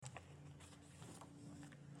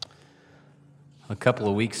A couple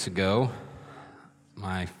of weeks ago,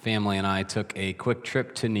 my family and I took a quick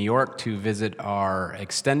trip to New York to visit our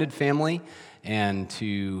extended family and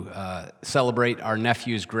to celebrate our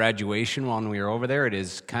nephew's graduation when we were over there. It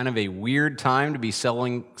is kind of a weird time to be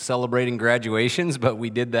celebrating graduations, but we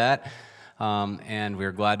did that, and we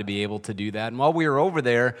were glad to be able to do that. And while we were over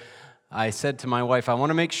there, I said to my wife, I want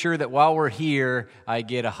to make sure that while we're here, I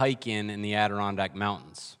get a hike in the Adirondack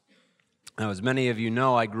Mountains. Now, as many of you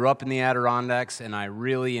know, I grew up in the Adirondacks, and I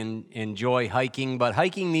really enjoy hiking, but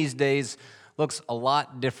hiking these days looks a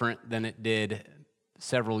lot different than it did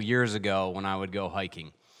several years ago when I would go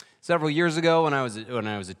hiking. Several years ago, when I was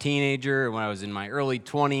a teenager, when I was in my early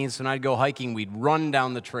 20s, when I'd go hiking, we'd run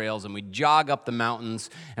down the trails, and we'd jog up the mountains,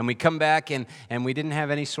 and we'd come back, and we didn't have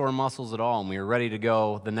any sore muscles at all, and we were ready to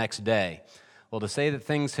go the next day. Well, to say that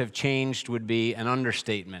things have changed would be an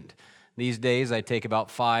understatement. These days, I take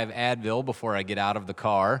about 5 Advil before I get out of the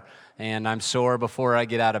car, and I'm sore before I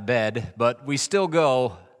get out of bed, but we still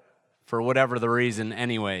go for whatever the reason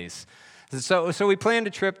anyways. So we planned a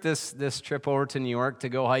trip, this trip over to New York to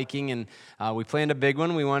go hiking, and we planned a big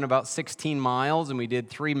one. We went about 16 miles, and we did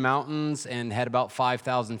 3 mountains and had about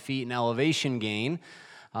 5,000 feet in elevation gain.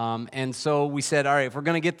 And so we said, all right, if we're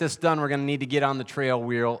going to get this done, we're going to need to get on the trail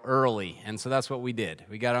real early. And so that's what we did.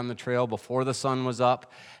 We got on the trail before the sun was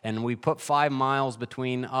up, and we put 5 miles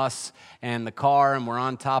between us and the car, and we're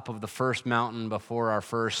on top of the first mountain before our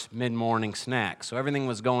first mid-morning snack. So everything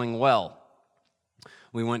was going well.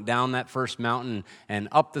 We went down that first mountain and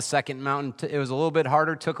up the second mountain. It was a little bit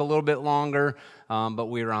harder, took a little bit longer, but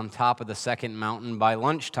we were on top of the second mountain by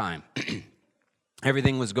lunchtime.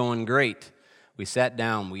 Everything was going great. We sat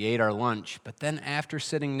down, we ate our lunch, but then after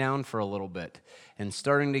sitting down for a little bit and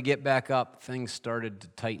starting to get back up, things started to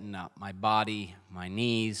tighten up. My body, my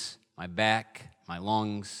knees, my back, my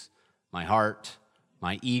lungs, my heart,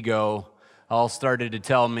 my ego all started to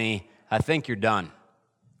tell me, I think you're done.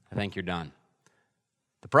 I think you're done.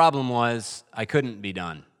 The problem was I couldn't be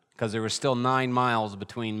done because there was still 9 miles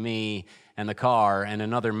between me and the car and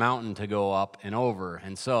another mountain to go up and over.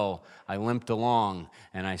 And so I limped along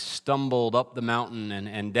and I stumbled up the mountain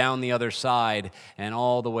and down the other side and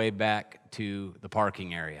all the way back to the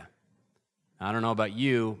parking area. I don't know about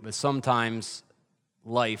you, but sometimes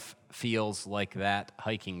life feels like that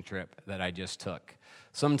hiking trip that I just took.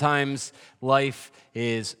 Sometimes life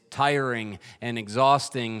is tiring and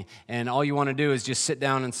exhausting, and all you want to do is just sit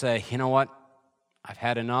down and say, you know what? I've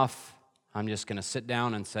had enough. I'm just going to sit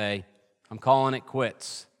down and say, I'm calling it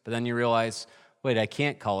quits. But then you realize, wait, I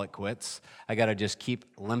can't call it quits. I got to just keep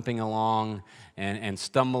limping along and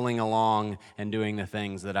stumbling along and doing the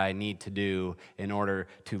things that I need to do in order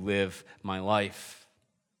to live my life.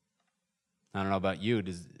 I don't know about you.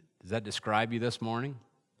 Does that describe you this morning?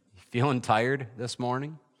 You feeling tired this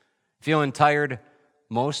morning? Feeling tired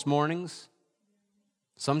most mornings?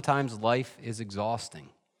 Sometimes life is exhausting.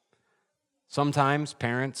 Sometimes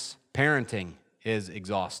parenting is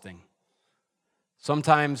exhausting.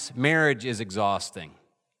 Sometimes marriage is exhausting.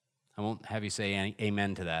 I won't have you say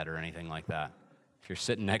amen to that or anything like that if you're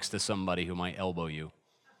sitting next to somebody who might elbow you.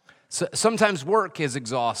 Sometimes work is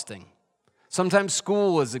exhausting. Sometimes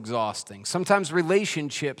school is exhausting. Sometimes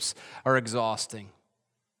relationships are exhausting.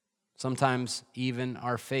 Sometimes even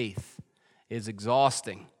our faith is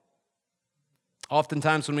exhausting.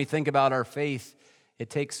 Oftentimes when we think about our faith,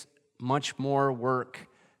 it takes much more work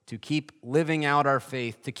to keep living out our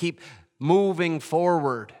faith, to keep moving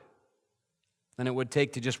forward than it would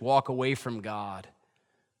take to just walk away from God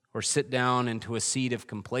or sit down into a seat of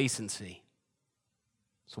complacency.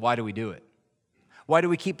 So why do we do it? Why do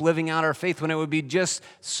we keep living out our faith when it would be just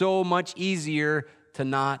so much easier to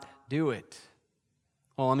not do it?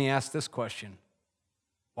 Well, let me ask this question.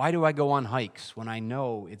 Why do I go on hikes when I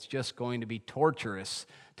know it's just going to be torturous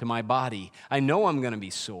to my body? I know I'm going to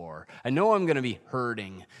be sore. I know I'm going to be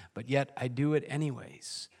hurting, but yet I do it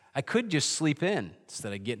anyways. I could just sleep in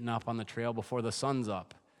instead of getting up on the trail before the sun's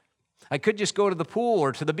up. I could just go to the pool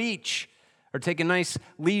or to the beach or take a nice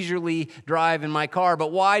leisurely drive in my car,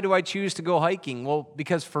 but why do I choose to go hiking? Well,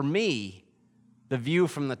 because for me, the view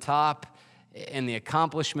from the top and the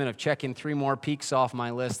accomplishment of checking 3 more peaks off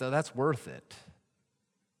my list, that's worth it.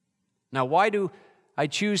 Now, why do I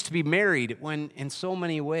choose to be married when in so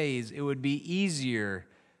many ways it would be easier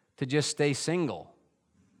to just stay single?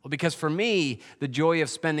 Well, because for me, the joy of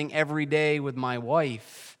spending every day with my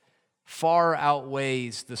wife far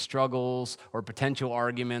outweighs the struggles or potential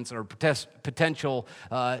arguments or potential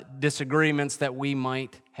disagreements that we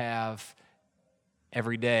might have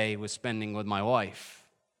every day with spending with my wife.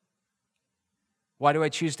 Why do I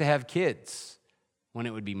choose to have kids when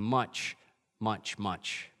it would be much, much,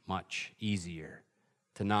 much much easier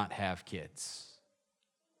to not have kids,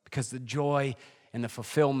 because the joy and the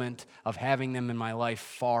fulfillment of having them in my life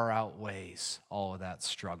far outweighs all of that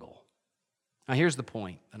struggle. Now, here's the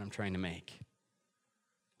point that I'm trying to make.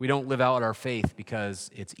 We don't live out our faith because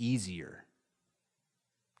it's easier,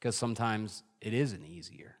 because sometimes it isn't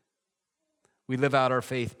easier. We live out our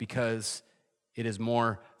faith because it is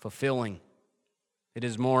more fulfilling. It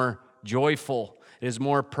is more joyful. It is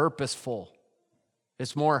more purposeful.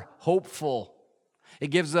 It's more hopeful. It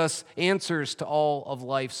gives us answers to all of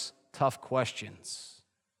life's tough questions.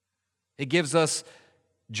 It gives us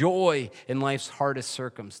joy in life's hardest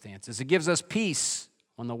circumstances. It gives us peace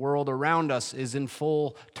when the world around us is in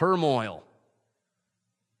full turmoil.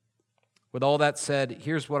 With all that said,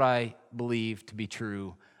 here's what I believe to be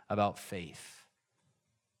true about faith.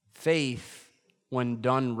 Faith, when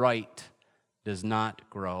done right, does not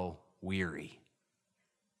grow weary.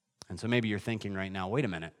 And so maybe you're thinking right now, wait a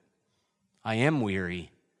minute, I am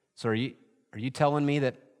weary. So are you telling me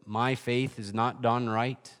that my faith is not done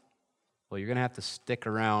right? Well, you're going to have to stick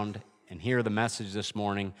around and hear the message this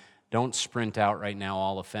morning. Don't sprint out right now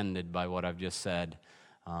all offended by what I've just said.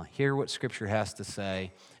 Hear what Scripture has to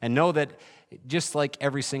say. And know that just like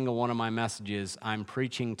every single one of my messages, I'm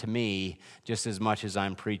preaching to me just as much as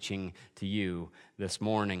I'm preaching to you this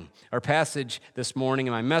morning. Our passage this morning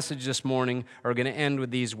and my message this morning are going to end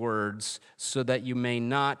with these words, so that you may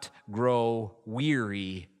not grow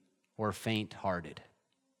weary or faint-hearted.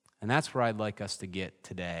 And that's where I'd like us to get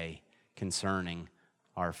today concerning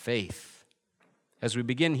our faith. As we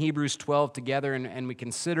begin Hebrews 12 together and we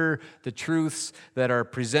consider the truths that are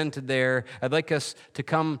presented there, I'd like us to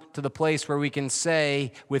come to the place where we can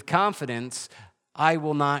say with confidence, I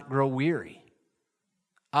will not grow weary.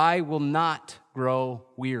 I will not grow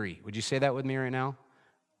weary. Would you say that with me right now?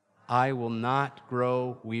 I will not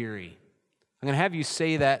grow weary. I'm going to have you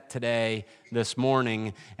say that today, this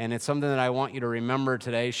morning, and it's something that I want you to remember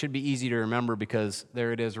today. It should be easy to remember because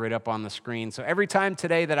there it is right up on the screen. So every time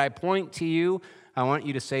today that I point to you, I want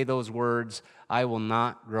you to say those words, I will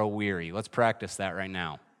not grow weary. Let's practice that right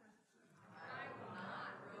now.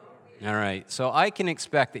 All right, so I can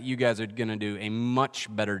expect that you guys are going to do a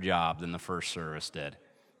much better job than the first service did,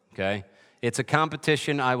 okay? It's a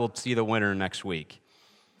competition. I will see the winner next week.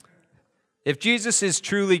 If Jesus is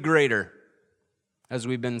truly greater, as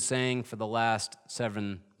we've been saying for the last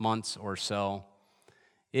 7 months or so,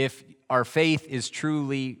 if our faith is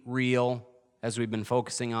truly real, as we've been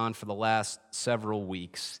focusing on for the last several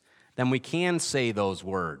weeks, then we can say those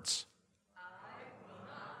words. I will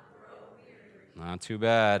not grow weary. Not too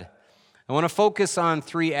bad. I want to focus on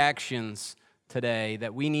 3 actions today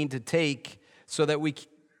that we need to take so that we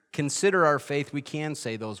consider our faith. We can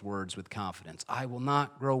say those words with confidence. I will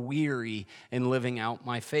not grow weary in living out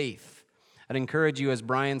my faith. I'd encourage you, as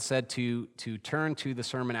Brian said, to turn to the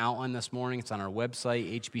sermon outline this morning. It's on our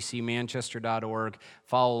website, hbcmanchester.org.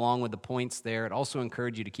 Follow along with the points there. I'd also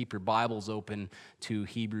encourage you to keep your Bibles open to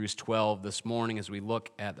Hebrews 12 this morning as we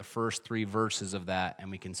look at the first 3 verses of that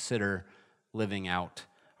and we consider living out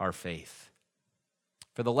our faith.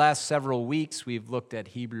 For the last several weeks, we've looked at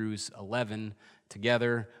Hebrews 11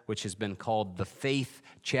 together, which has been called the faith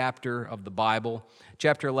chapter of the Bible.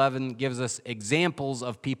 Chapter 11 gives us examples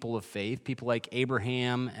of people of faith, people like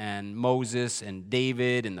Abraham and Moses and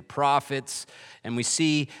David and the prophets, and we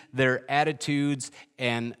see their attitudes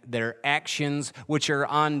and their actions, which are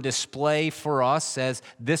on display for us as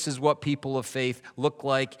this is what people of faith look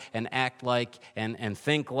like and act like and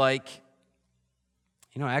think like.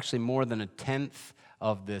 You know, actually more than a tenth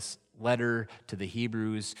of this letter to the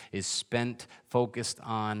Hebrews is spent focused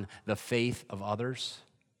on the faith of others.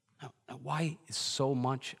 Now, why is so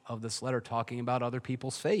much of this letter talking about other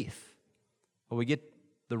people's faith? Well, we get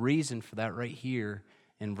the reason for that right here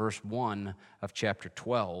in verse 1 of chapter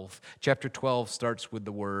 12. Chapter 12 starts with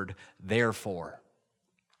the word therefore.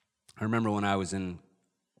 I remember when I was in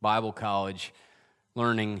Bible college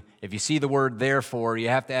learning, if you see the word therefore, you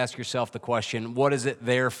have to ask yourself the question, what is it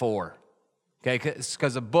there for? Okay,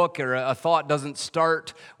 because a book or a thought doesn't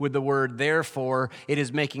start with the word therefore. It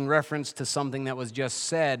is making reference to something that was just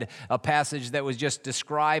said, a passage that was just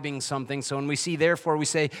describing something. So when we see therefore, we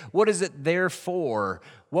say, what is it there for?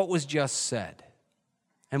 What was just said?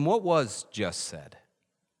 And what was just said?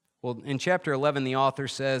 Well, in chapter 11, the author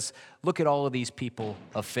says, look at all of these people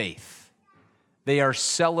of faith. They are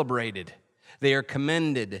celebrated. They are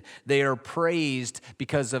commended. They are praised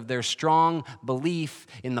because of their strong belief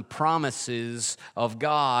in the promises of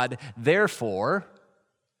God. Therefore,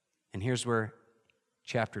 and here's where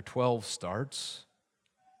chapter 12 starts.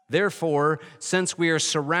 Therefore, since we are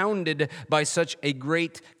surrounded by such a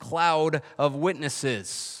great cloud of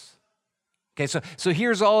witnesses. Okay, so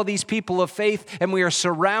here's all these people of faith, and we are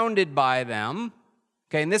surrounded by them.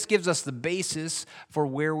 Okay, and this gives us the basis for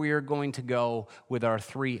where we are going to go with our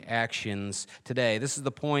three actions today. This is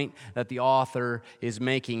the point that the author is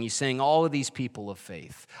making. He's saying all of these people of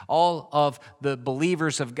faith, all of the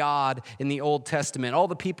believers of God in the Old Testament, all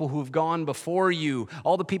the people who've gone before you,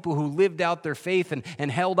 all the people who lived out their faith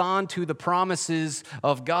and held on to the promises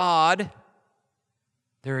of God,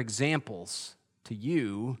 they're examples to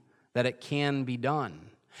you that it can be done.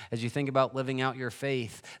 As you think about living out your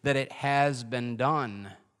faith, that it has been done.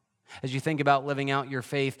 As you think about living out your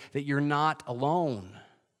faith, that you're not alone.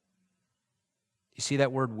 You see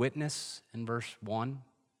that word witness in verse 1?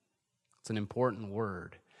 It's an important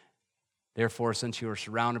word. Therefore, since you are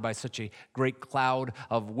surrounded by such a great cloud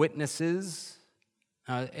of witnesses,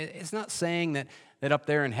 it's not saying that up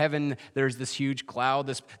there in heaven there's this huge cloud,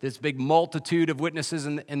 this big multitude of witnesses,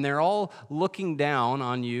 and they're all looking down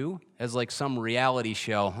on you as like some reality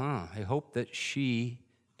show. I hope that she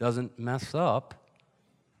doesn't mess up.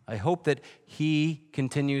 I hope that he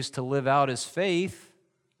continues to live out his faith.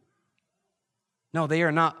 No, they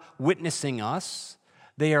are not witnessing us.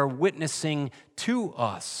 They are witnessing to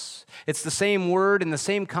us. It's the same word in the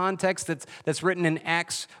same context that's written in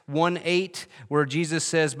Acts 1:8, where Jesus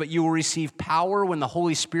says, "But you will receive power when the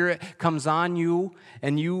Holy Spirit comes on you,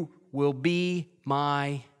 and you will be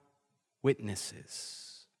my witnesses."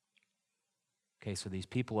 Okay, so these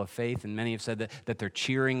people of faith, and many have said that they're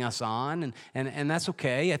cheering us on, and that's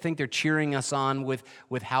okay. I think they're cheering us on with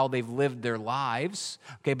how they've lived their lives,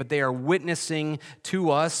 okay, but they are witnessing to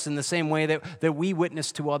us in the same way that we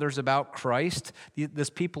witness to others about Christ. This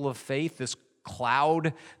people of faith, this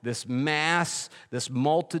cloud, this mass, this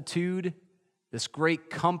multitude, this great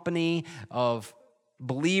company of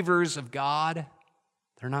believers of God,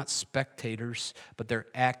 they're not spectators, but they're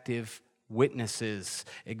active witnesses,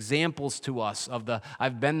 examples to us of the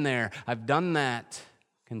I've been there, I've done that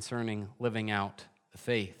concerning living out the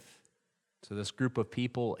faith. So this group of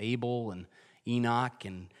people, Abel and Enoch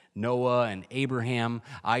and Noah and Abraham,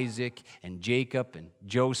 Isaac and Jacob and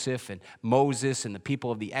Joseph and Moses and the people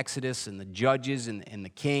of the Exodus and the judges and the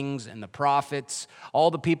kings and the prophets, all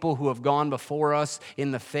the people who have gone before us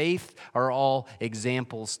in the faith are all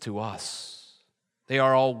examples to us. They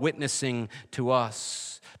are all witnessing to us,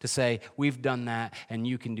 to say, we've done that and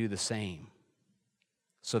you can do the same,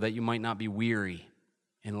 so that you might not be weary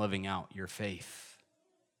in living out your faith.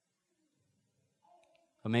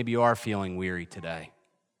 But maybe you are feeling weary today.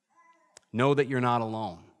 Know that you're not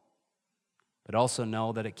alone, but also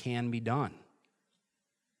know that it can be done.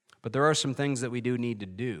 But there are some things that we do need to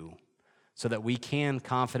do so that we can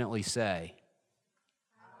confidently say,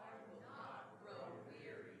 I will not grow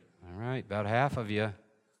weary. All right, about half of you.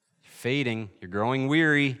 Fading, you're growing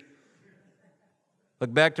weary.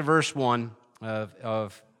 Look back to verse 1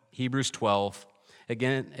 of Hebrews 12.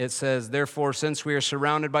 Again, it says, "Therefore, since we are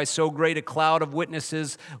surrounded by so great a cloud of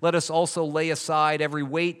witnesses, let us also lay aside every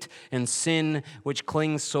weight and sin which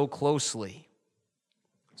clings so closely."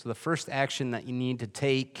 So the first action that you need to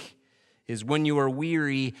take is when you are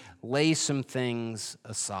weary, lay some things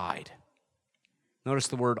aside. Notice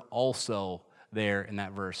the word also there in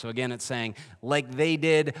that verse. So again, it's saying, like they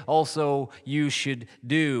did, also you should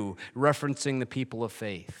do, referencing the people of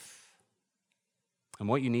faith. And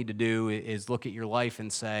what you need to do is look at your life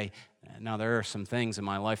and say, now there are some things in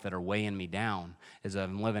my life that are weighing me down as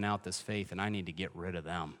I'm living out this faith, and I need to get rid of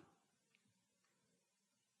them.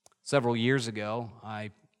 Several years ago,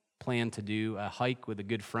 I planned to do a hike with a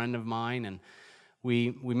good friend of mine, and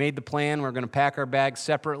we made the plan. We're going to pack our bags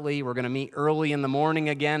separately. We're going to meet early in the morning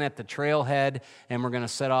again at the trailhead, and we're going to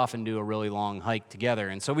set off and do a really long hike together.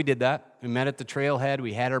 And so we did that. We met at the trailhead.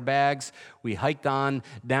 We had our bags. We hiked on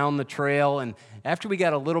down the trail, and after we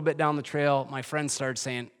got a little bit down the trail, my friend started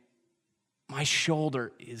saying, my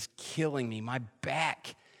shoulder is killing me. My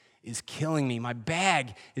back is killing me. My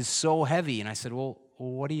bag is so heavy. And I said, well,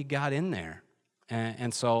 what do you got in there?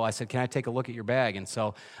 And so I said, can I take a look at your bag? And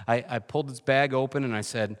so I pulled this bag open, and I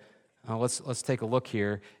said, let's take a look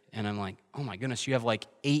here. And I'm like, oh my goodness, you have like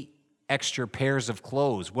 8 extra pairs of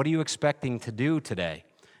clothes. What are you expecting to do today?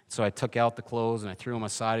 So I took out the clothes, and I threw them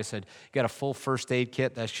aside. I said, you got a full first aid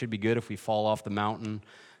kit? That should be good if we fall off the mountain.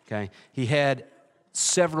 Okay. He had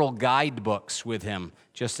several guidebooks with him,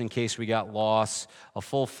 just in case we got lost, a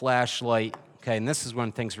full flashlight. Okay, and this is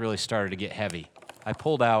when things really started to get heavy. I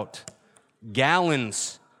pulled out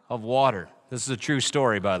gallons of water. This is a true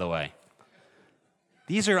story, by the way.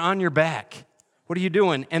 These are on your back. What are you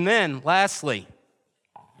doing? And then, lastly,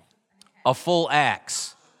 a full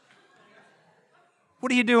axe.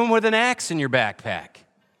 What are you doing with an axe in your backpack?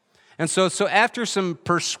 And so after some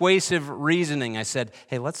persuasive reasoning, I said,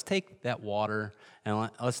 hey, let's take that water and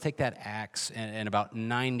let's take that axe and about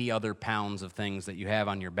 90 other pounds of things that you have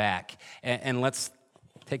on your back, and let's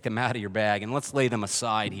take them out of your bag and let's lay them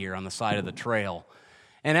aside here on the side of the trail.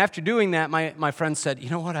 And after doing that, my friend said, you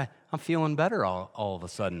know what, I'm feeling better all of a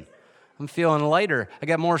sudden. I'm feeling lighter. I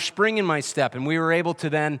got more spring in my step, and we were able to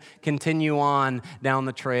then continue on down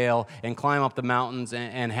the trail and climb up the mountains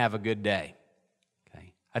and have a good day.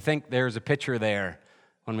 Okay, I think there's a picture there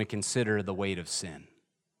when we consider the weight of sin.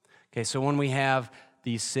 Okay, so when we have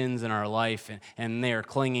these sins in our life and they are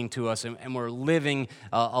clinging to us and we're living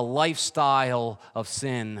a lifestyle of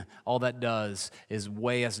sin, all that does is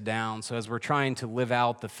weigh us down. So as we're trying to live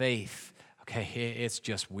out the faith, okay, it's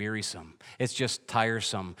just wearisome. It's just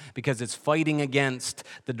tiresome because it's fighting against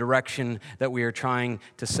the direction that we are trying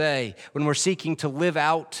to say. When we're seeking to live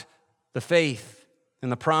out the faith and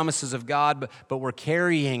the promises of God, but we're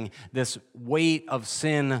carrying this weight of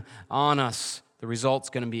sin on us, the result's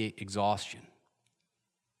going to be exhaustion.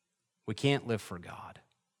 We can't live for God.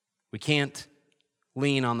 We can't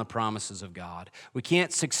lean on the promises of God. We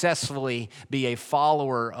can't successfully be a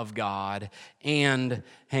follower of God and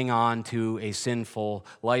hang on to a sinful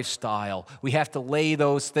lifestyle. We have to lay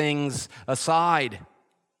those things aside.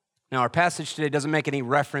 Now, our passage today doesn't make any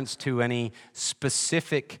reference to any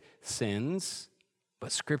specific sins,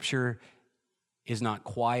 but Scripture is not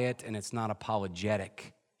quiet and it's not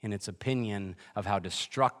apologetic in its opinion of how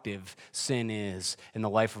destructive sin is in the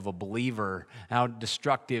life of a believer, how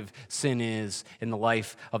destructive sin is in the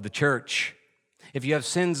life of the church. If you have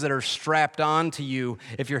sins that are strapped onto you,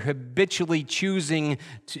 if you're habitually choosing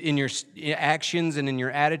in your actions and in your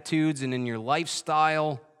attitudes and in your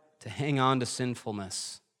lifestyle to hang on to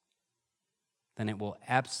sinfulness, then it will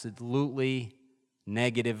absolutely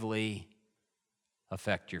negatively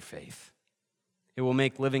affect your faith. It will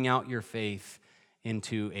make living out your faith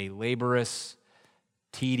into a laborious,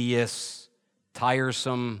 tedious,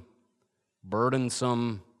 tiresome,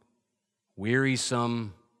 burdensome,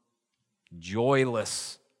 wearisome,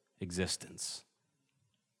 joyless existence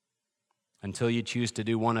until you choose to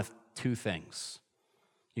do one of two things.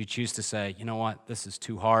 You choose to say, you know what, this is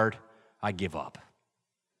too hard, I give up.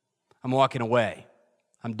 I'm walking away.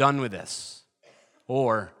 I'm done with this.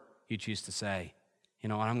 Or you choose to say, you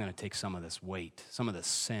know what, I'm going to take some of this weight, some of this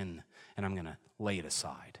sin, and I'm going to lay it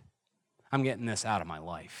aside. I'm getting this out of my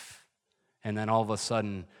life. And then all of a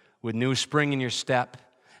sudden, with new spring in your step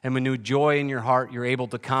and with new joy in your heart, you're able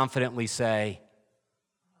to confidently say,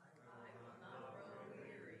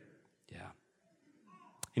 yeah.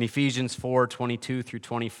 In Ephesians 4:22 through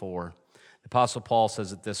 24, the Apostle Paul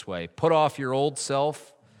says it this way, put off your old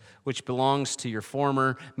self, which belongs to your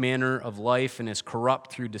former manner of life and is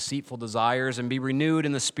corrupt through deceitful desires, and be renewed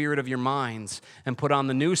in the spirit of your minds, and put on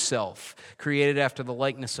the new self, created after the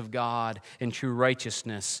likeness of God in true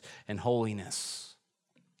righteousness and holiness.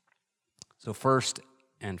 So first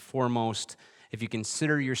and foremost, if you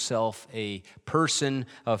consider yourself a person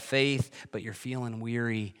of faith, but you're feeling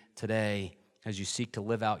weary today as you seek to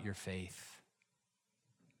live out your faith,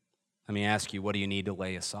 let me ask you, what do you need to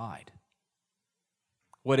lay aside?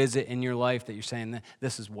 What is it in your life that you're saying,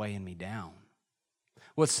 this is weighing me down?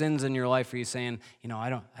 What sins in your life are you saying, you know,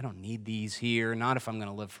 I don't need these here, not if I'm going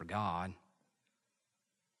to live for God?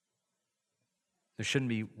 There shouldn't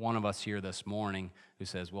be one of us here this morning who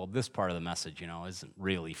says, well, this part of the message, isn't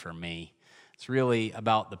really for me. It's really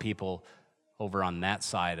about the people over on that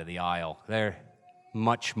side of the aisle. They're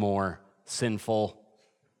much more sinful.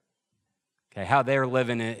 Okay, how they're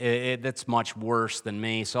living, that's much worse than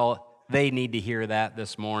me, so they need to hear that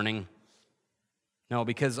this morning. No,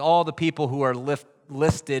 because all the people who are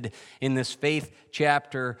listed in this faith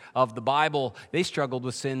chapter of the Bible, they struggled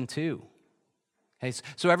with sin too. Okay,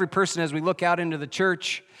 so every person, as we look out into the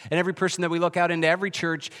church, and every person that we look out into every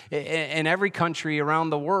church in every country around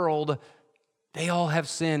the world, they all have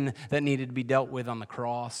sin that needed to be dealt with on the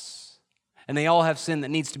cross. And they all have sin that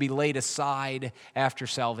needs to be laid aside after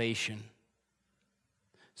salvation.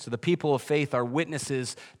 So the people of faith are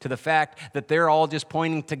witnesses to the fact that they're all just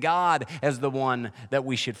pointing to God as the one that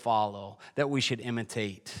we should follow, that we should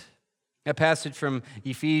imitate. A passage from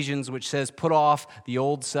Ephesians which says, put off the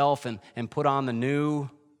old self and put on the new.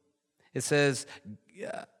 It says,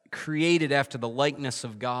 created after the likeness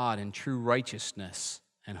of God in true righteousness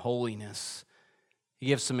and holiness. He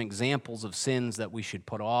gives some examples of sins that we should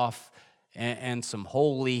put off and some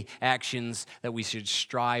holy actions that we should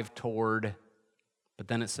strive toward. But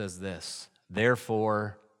then it says this,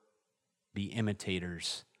 therefore, be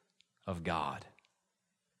imitators of God.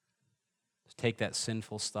 Take that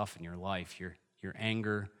sinful stuff in your life, your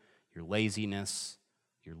anger, your laziness,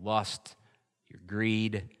 your lust, your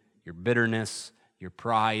greed, your bitterness, your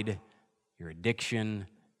pride, your addiction,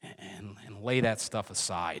 and lay that stuff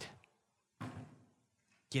aside.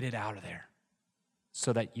 Get it out of there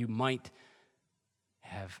so that you might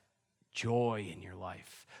have joy in your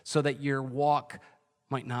life, so that your walk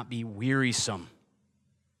might not be wearisome.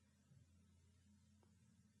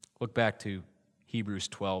 Look back to Hebrews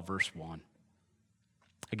 12, verse 1.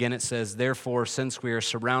 Again, it says, "Therefore, since we are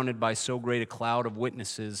surrounded by so great a cloud of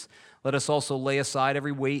witnesses, let us also lay aside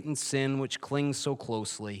every weight and sin which clings so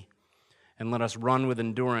closely, and let us run with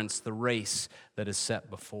endurance the race that is set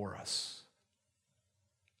before us."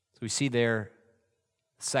 So we see there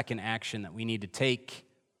the second action that we need to take.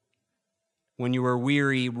 When you are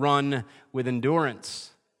weary, run with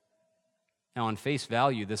endurance. Now, on face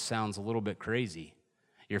value, this sounds a little bit crazy.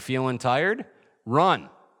 You're feeling tired? Run.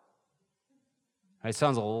 It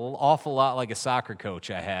sounds an awful lot like a soccer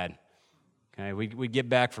coach I had. Okay, we'd get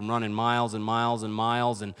back from running miles and miles and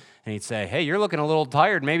miles, and he'd say, "Hey, you're looking a little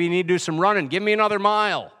tired. Maybe you need to do some running. Give me another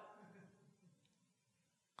mile."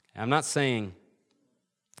 I'm not saying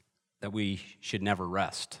that we should never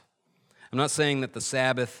rest. I'm not saying that the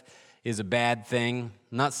Sabbath is a bad thing.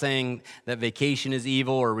 I'm not saying that vacation is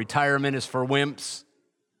evil or retirement is for wimps.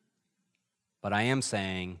 But I am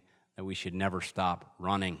saying that we should never stop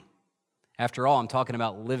running. After all, I'm talking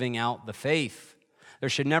about living out the faith. There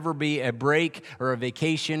should never be a break or a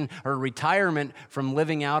vacation or a retirement from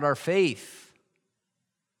living out our faith.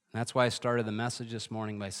 And that's why I started the message this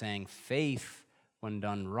morning by saying faith, when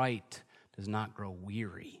done right, does not grow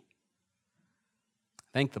weary.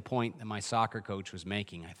 I think the point that my soccer coach was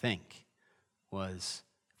making, was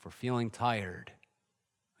if we're feeling tired,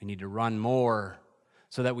 we need to run more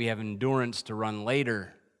so that we have endurance to run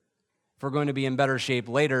later. If we're going to be in better shape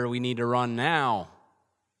later, we need to run now.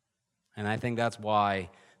 And I think that's why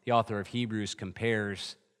the author of Hebrews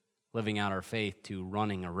compares living out our faith to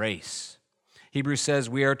running a race. Hebrews says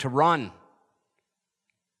we are to run.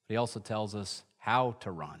 But he also tells us how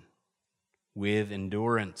to run, with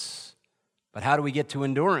endurance. But how do we get to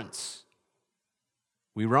endurance?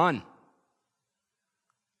 We run.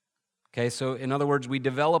 Okay, so in other words, we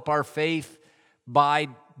develop our faith by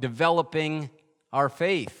developing our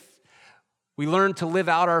faith. We learn to live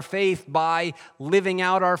out our faith by living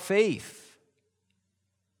out our faith.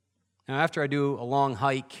 Now, after I do a long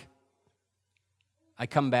hike, I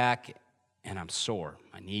come back and I'm sore.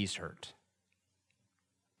 My knees hurt.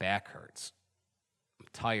 Back hurts. I'm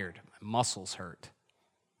tired. My muscles hurt.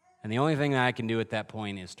 And the only thing that I can do at that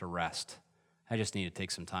point is to rest. I just need to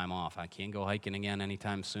take some time off. I can't go hiking again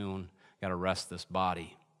anytime soon. Got to rest this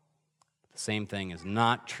body. The same thing is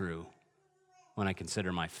not true when I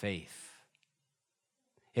consider my faith.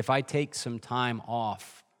 If I take some time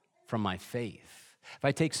off from my faith, if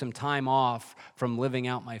I take some time off from living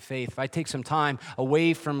out my faith, if I take some time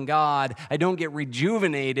away from God, I don't get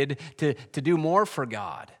rejuvenated to do more for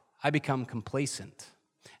God. I become complacent.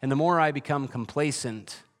 And the more I become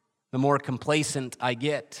complacent, the more complacent I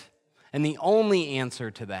get. And the only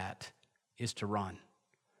answer to that is to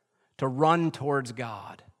run towards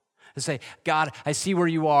God. To say, "God, I see where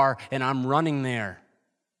you are, and I'm running there.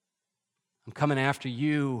 I'm coming after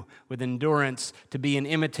you with endurance to be an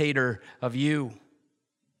imitator of you."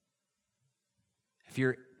 If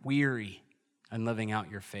you're weary in living out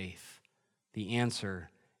your faith, the answer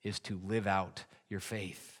is to live out your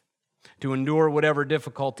faith. To endure whatever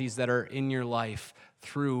difficulties that are in your life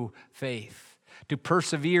through faith. To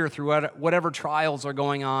persevere through whatever trials are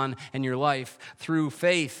going on in your life through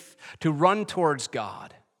faith. To run towards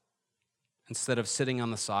God instead of sitting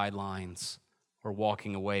on the sidelines or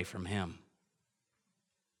walking away from Him.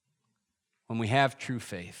 When we have true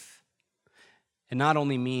faith, it not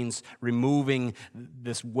only means removing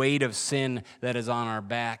this weight of sin that is on our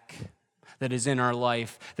back, that is in our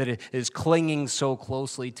life, that is clinging so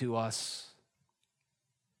closely to us,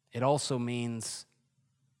 it also means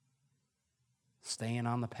staying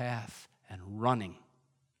on the path and running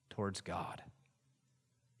towards God.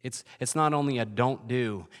 It's not only a don't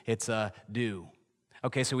do, it's a do.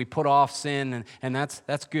 Okay, so we put off sin, and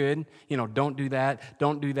that's good. Don't do that,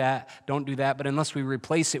 don't do that, don't do that. But unless we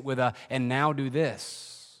replace it with a, and now do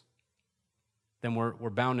this, then we're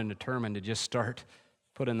bound and determined to just start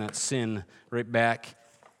putting that sin right back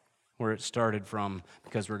where it started from,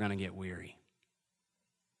 because we're going to get weary.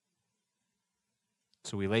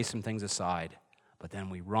 So we lay some things aside, but then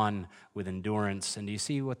we run with endurance. And do you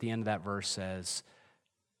see what the end of that verse says?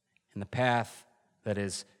 In the path that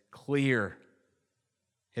is clear,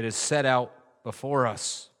 it is set out before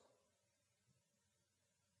us.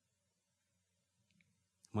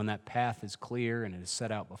 When that path is clear and it is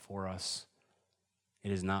set out before us,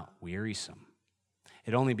 it is not wearisome.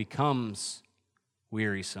 It only becomes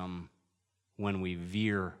wearisome when we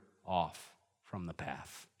veer off from the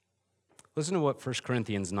path. Listen to what 1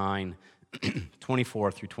 Corinthians 9,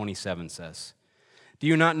 24 through 27 says. Do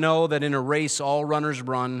you not know that in a race all runners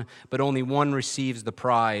run, but only one receives the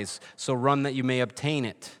prize? So run that you may obtain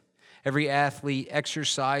it. Every athlete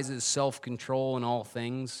exercises self-control in all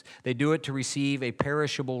things. They do it to receive a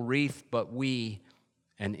perishable wreath, but we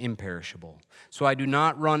an imperishable. So I do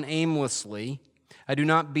not run aimlessly. I do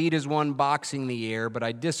not beat as one boxing the air, but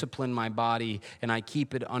I discipline my body and I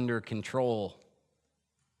keep it under control.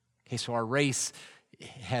 Okay, so our race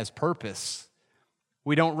has purpose.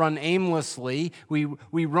 We don't run aimlessly. We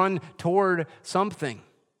run toward something.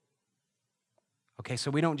 Okay, so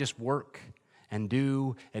we don't just work and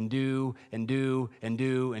do and do and do and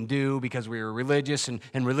do and do because we're religious and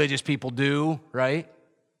religious people do, right?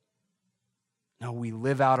 No, we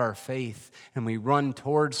live out our faith and we run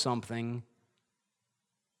toward something,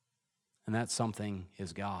 and that something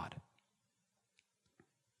is God.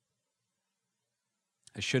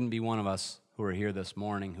 It shouldn't be one of us who are here this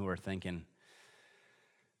morning who are thinking,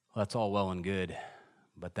 well, that's all well and good,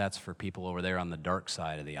 but that's for people over there on the dark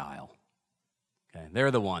side of the aisle. Okay,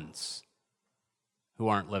 they're the ones who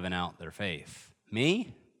aren't living out their faith.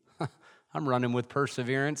 Me? I'm running with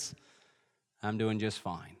perseverance. I'm doing just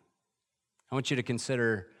fine. I want you to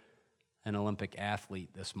consider an Olympic athlete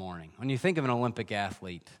this morning. When you think of an Olympic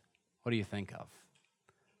athlete, what do you think of?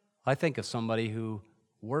 I think of somebody who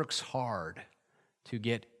works hard to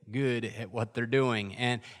get good at what they're doing.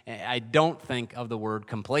 And I don't think of the word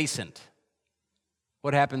complacent.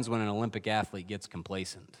 What happens when an Olympic athlete gets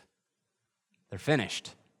complacent? They're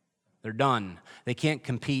finished. They're done. They can't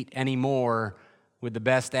compete anymore with the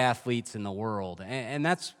best athletes in the world. And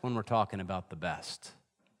that's when we're talking about the best.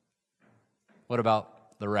 What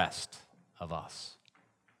about the rest of us?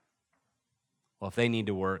 Well, if they need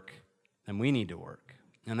to work, then we need to work.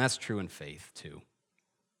 And that's true in faith, too.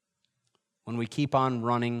 When we keep on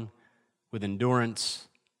running with endurance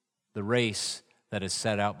the race that is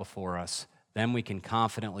set out before us, then we can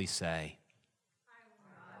confidently say,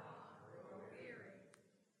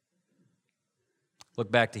 look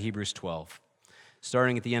back to Hebrews 12,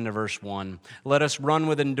 starting at the end of verse 1. Let us run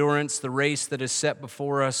with endurance the race that is set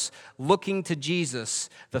before us, looking to Jesus,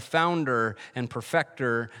 the founder and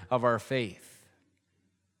perfecter of our faith.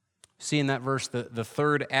 See in that verse the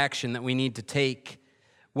third action that we need to take.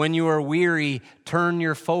 When you are weary, turn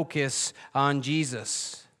your focus on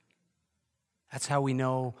Jesus. That's how we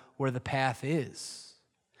know where the path is.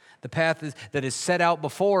 The path that is set out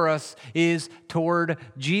before us is toward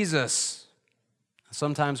Jesus.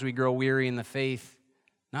 Sometimes we grow weary in the faith,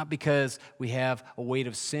 not because we have a weight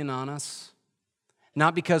of sin on us,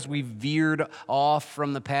 not because we veered off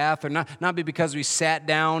from the path, or not because we sat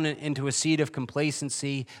down into a seat of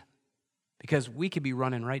complacency, because we could be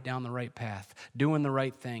running right down the right path, doing the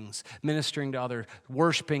right things, ministering to others,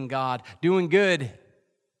 worshiping God, doing good,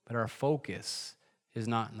 but our focus is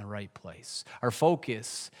not in the right place. Our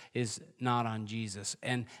focus is not on Jesus.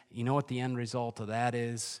 And you know what the end result of that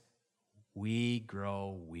is? We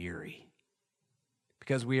grow weary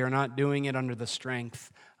because we are not doing it under the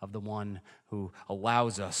strength of the one who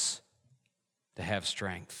allows us to have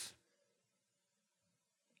strength.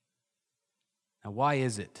 Now, why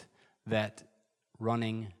is it that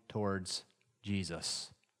running towards Jesus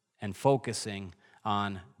and focusing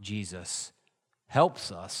on Jesus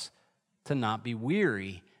helps us to not be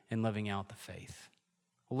weary in living out the faith?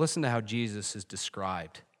 Well, listen to how Jesus is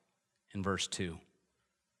described in verse 2.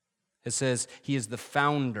 It says, he is the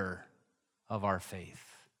founder of our faith.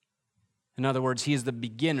 In other words, he is the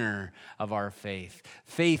beginner of our faith.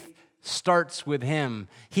 Faith starts with him.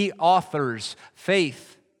 He authors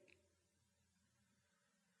faith.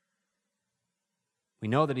 We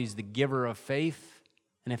know that he's the giver of faith,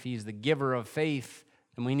 and if he's the giver of faith,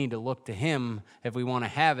 then we need to look to him if we want to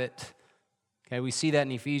have it. Okay, we see that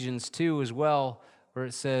in Ephesians 2 as well, where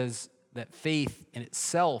it says that faith in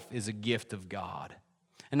itself is a gift of God.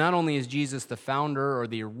 And not only is Jesus the founder or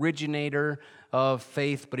the originator of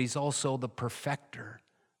faith, but he's also the perfecter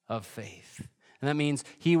of faith. And that means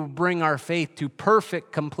he will bring our faith to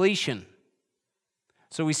perfect completion.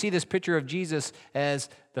 So we see this picture of Jesus as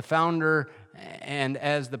the founder and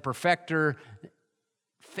as the perfecter.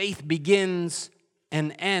 Faith begins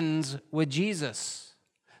and ends with Jesus.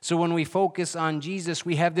 So when we focus on Jesus,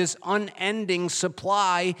 we have this unending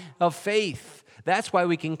supply of faith. That's why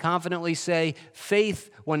we can confidently say faith,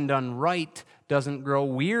 when done right, doesn't grow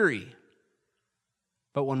weary.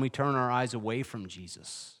 But when we turn our eyes away from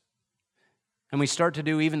Jesus and we start to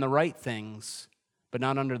do even the right things, but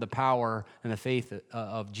not under the power and the faith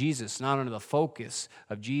of Jesus, not under the focus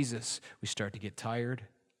of Jesus, we start to get tired,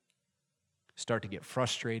 start to get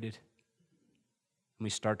frustrated, and we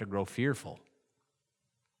start to grow fearful.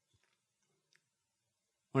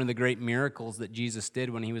 One of the great miracles that Jesus did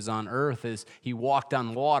when he was on earth is he walked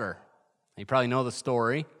on water. You probably know the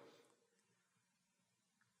story.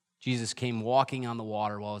 Jesus came walking on the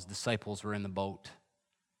water while his disciples were in the boat.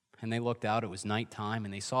 And they looked out, it was nighttime,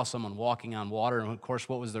 and they saw someone walking on water. And of course,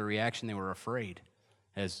 what was their reaction? They were afraid,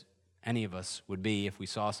 as any of us would be if we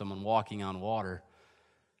saw someone walking on water.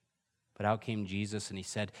 But out came Jesus, and he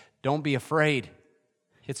said, "Don't be afraid.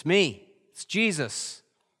 It's me. It's Jesus."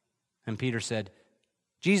 And Peter said,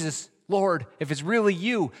 "Jesus, Lord, if it's really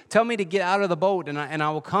you, tell me to get out of the boat, and I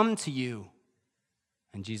will come to you."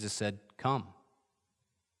 And Jesus said, "Come."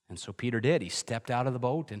 And so Peter did. He stepped out of the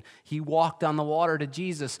boat and he walked on the water to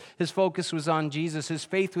Jesus. His focus was on Jesus. His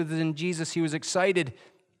faith was in Jesus. He was excited.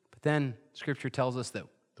 But then Scripture tells us that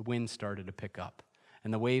the wind started to pick up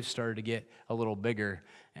and the waves started to get a little bigger.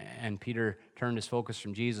 And Peter turned his focus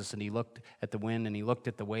from Jesus and he looked at the wind and he looked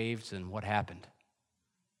at the waves, and what happened?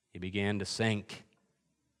 He began to sink.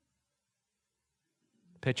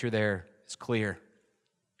 The picture there is clear.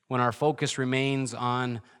 When our focus remains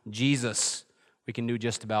on Jesus, we can do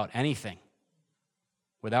just about anything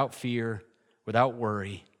without fear, without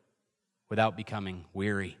worry, without becoming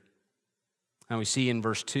weary. Now we see in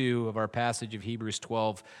verse 2 of our passage of Hebrews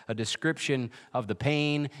 12 a description of the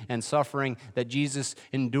pain and suffering that Jesus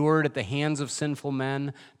endured at the hands of sinful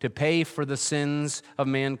men to pay for the sins of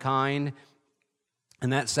mankind.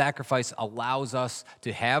 And that sacrifice allows us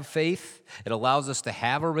to have faith. It allows us to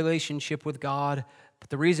have a relationship with God. But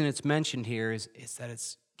the reason it's mentioned here is that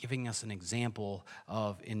it's giving us an example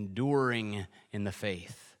of enduring in the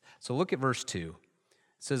faith. So look at verse 2.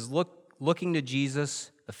 It says, looking to Jesus,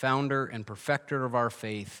 the founder and perfecter of our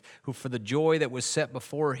faith, who for the joy that was set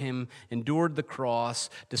before him endured the cross,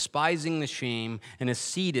 despising the shame, and is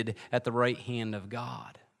seated at the right hand of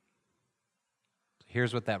God.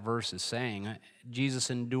 Here's what that verse is saying. Jesus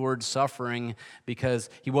endured suffering because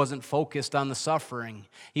he wasn't focused on the suffering.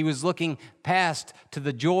 He was looking past to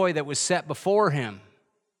the joy that was set before him.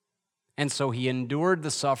 And so he endured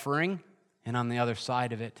the suffering, and on the other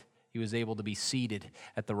side of it, he was able to be seated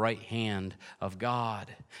at the right hand of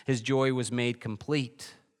God. His joy was made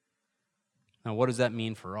complete. Now, what does that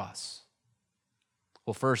mean for us?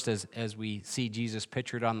 Well, first, as we see Jesus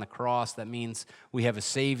pictured on the cross, that means we have a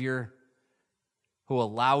Savior who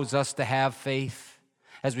allows us to have faith.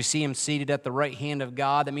 As we see him seated at the right hand of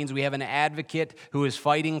God, that means we have an advocate who is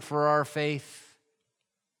fighting for our faith.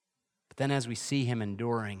 But then as we see him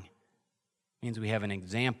enduring, it means we have an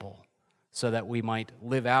example so that we might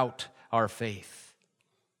live out our faith.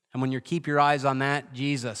 And when you keep your eyes on that,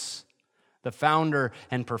 Jesus, the founder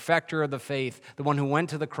and perfecter of the faith, the one who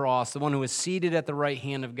went to the cross, the one who is seated at the right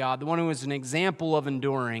hand of God, the one who is an example of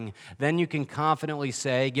enduring, then you can confidently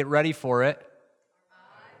say, get ready for it.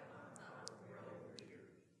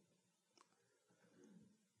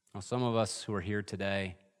 Now, some of us who are here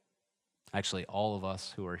today, actually all of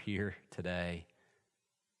us who are here today,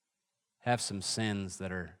 have some sins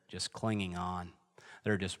that are just clinging on,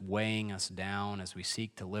 that are just weighing us down as we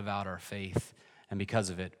seek to live out our faith, and because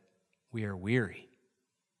of it, we are weary.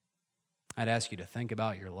 I'd ask you to think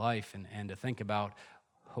about your life and to think about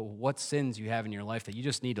what sins you have in your life that you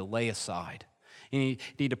just need to lay aside. You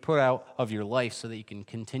need to put out of your life so that you can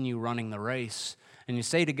continue running the race. And you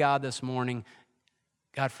say to God this morning,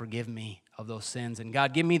 God, forgive me of those sins. And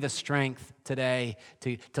God, give me the strength today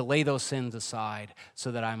to lay those sins aside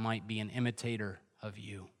so that I might be an imitator of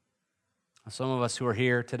you. Some of us who are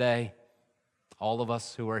here today, all of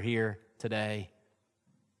us who are here today,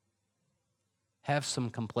 have some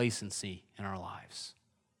complacency in our lives.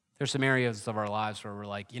 There's some areas of our lives where we're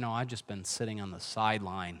like, I've just been sitting on the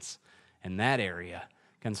sidelines in that area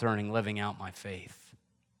concerning living out my faith.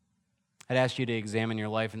 I'd ask you to examine your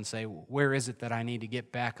life and say, where is it that I need to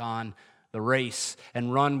get back on the race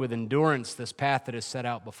and run with endurance this path that is set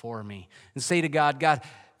out before me? And say to God, God,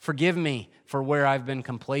 forgive me for where I've been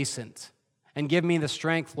complacent. And give me the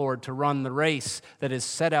strength, Lord, to run the race that is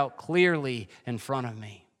set out clearly in front of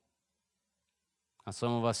me. Now,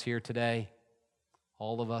 some of us here today,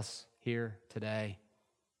 all of us here today,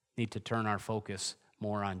 need to turn our focus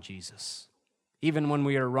more on Jesus. Even when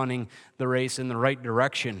we are running the race in the right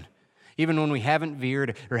direction, even when we haven't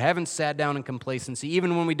veered or haven't sat down in complacency,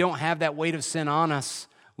 even when we don't have that weight of sin on us,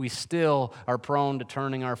 we still are prone to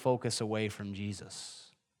turning our focus away from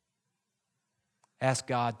Jesus. Ask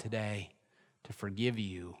God today to forgive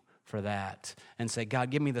you for that and say,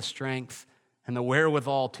 God, give me the strength and the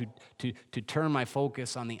wherewithal to turn my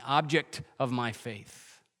focus on the object of my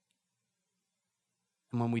faith.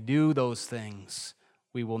 And when we do those things,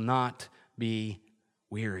 we will not be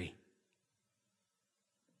weary.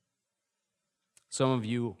 Some of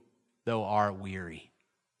you, though, are weary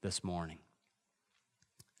this morning.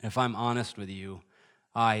 If I'm honest with you,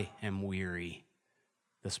 I am weary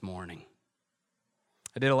this morning.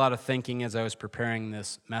 I did a lot of thinking as I was preparing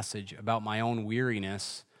this message about my own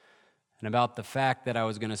weariness and about the fact that I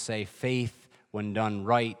was going to say faith, when done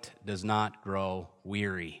right, does not grow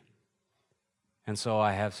weary. And so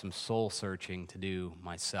I have some soul searching to do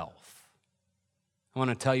myself. I want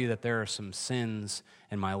to tell you that there are some sins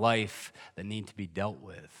in my life that need to be dealt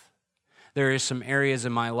with. There are some areas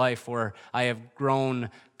in my life where I have grown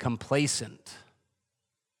complacent.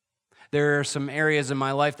 There are some areas in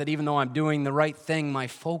my life that even though I'm doing the right thing, my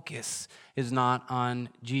focus is not on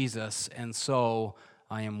Jesus, and so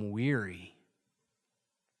I am weary.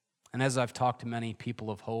 And as I've talked to many people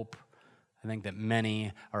of hope, I think that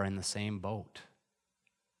many are in the same boat.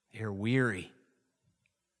 They're weary.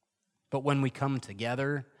 But when we come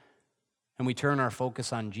together and we turn our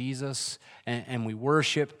focus on Jesus and we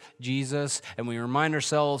worship Jesus and we remind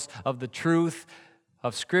ourselves of the truth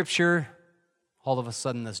of Scripture, all of a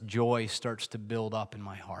sudden this joy starts to build up in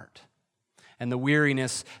my heart. And the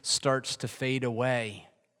weariness starts to fade away.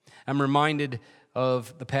 I'm reminded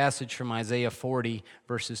of the passage from Isaiah 40,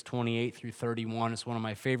 verses 28 through 31. It's one of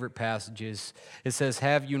my favorite passages. It says,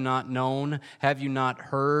 "Have you not known? Have you not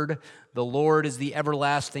heard? The Lord is the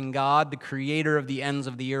everlasting God, the creator of the ends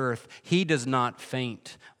of the earth. He does not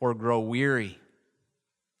faint or grow weary.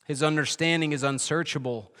 His understanding is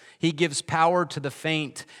unsearchable. He gives power to the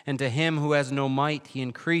faint, and to him who has no might, he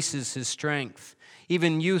increases his strength.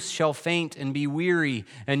 Even youth shall faint and be weary,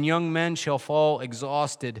 and young men shall fall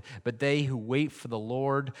exhausted. But they who wait for the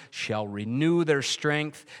Lord shall renew their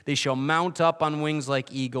strength. They shall mount up on wings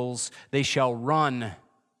like eagles. They shall run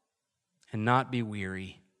and not be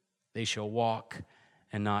weary. They shall walk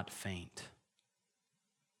and not faint."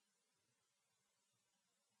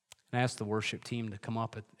 And I ask the worship team to come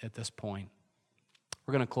up at this point.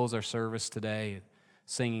 We're going to close our service today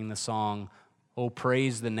singing the song, "Oh,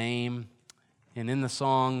 Praise the Name." And in the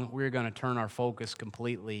song, we're going to turn our focus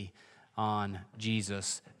completely on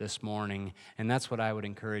Jesus this morning. And that's what I would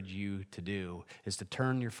encourage you to do, is to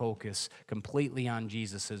turn your focus completely on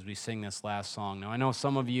Jesus as we sing this last song. Now, I know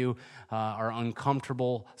some of you are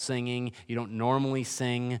uncomfortable singing. You don't normally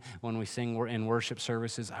sing when we sing in worship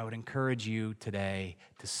services. I would encourage you today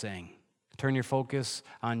to sing. Turn your focus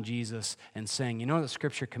on Jesus and sing. You know that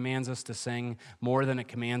Scripture commands us to sing more than it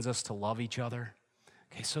commands us to love each other?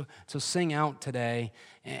 Okay, so sing out today,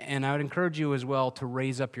 and I would encourage you as well to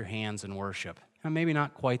raise up your hands in worship. Now, maybe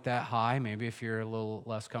not quite that high, maybe if you're a little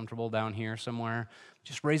less comfortable down here somewhere,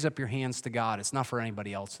 just raise up your hands to God. It's not for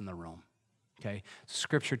anybody else in the room, okay?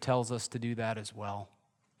 Scripture tells us to do that as well.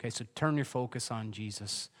 Okay, so turn your focus on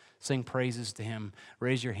Jesus. Sing praises to Him.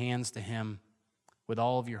 Raise your hands to Him with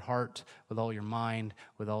all of your heart, with all your mind,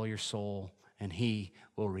 with all your soul, and He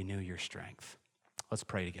will renew your strength. Let's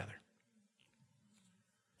pray together.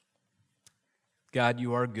 God,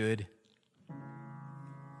 you are good.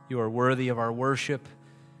 You are worthy of our worship,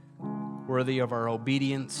 worthy of our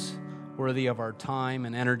obedience, worthy of our time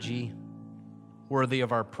and energy, worthy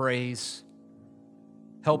of our praise.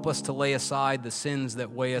 Help us to lay aside the sins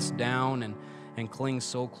that weigh us down and cling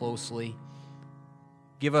so closely.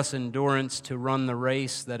 Give us endurance to run the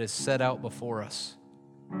race that is set out before us.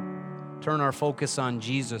 Turn our focus on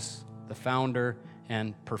Jesus, the founder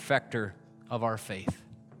and perfecter of our faith.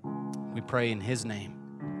 We pray in His name.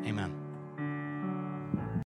 Amen.